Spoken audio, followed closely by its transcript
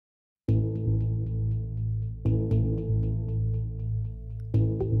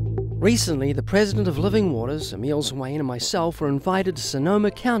Recently, the president of Living Waters, Emil Wayne, and myself were invited to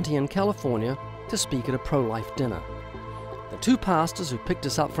Sonoma County in California to speak at a pro-life dinner. The two pastors who picked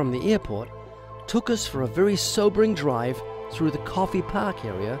us up from the airport took us for a very sobering drive through the Coffee Park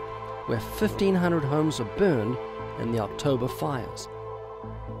area where 1,500 homes were burned in the October fires.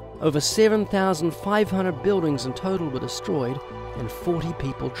 Over 7,500 buildings in total were destroyed and 40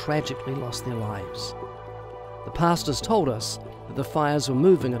 people tragically lost their lives. The pastors told us that the fires were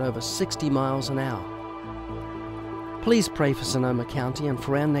moving at over 60 miles an hour. Please pray for Sonoma County and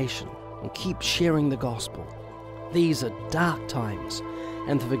for our nation and keep sharing the gospel. These are dark times,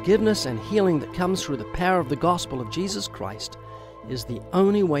 and the forgiveness and healing that comes through the power of the gospel of Jesus Christ is the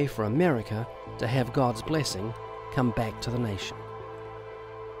only way for America to have God's blessing come back to the nation.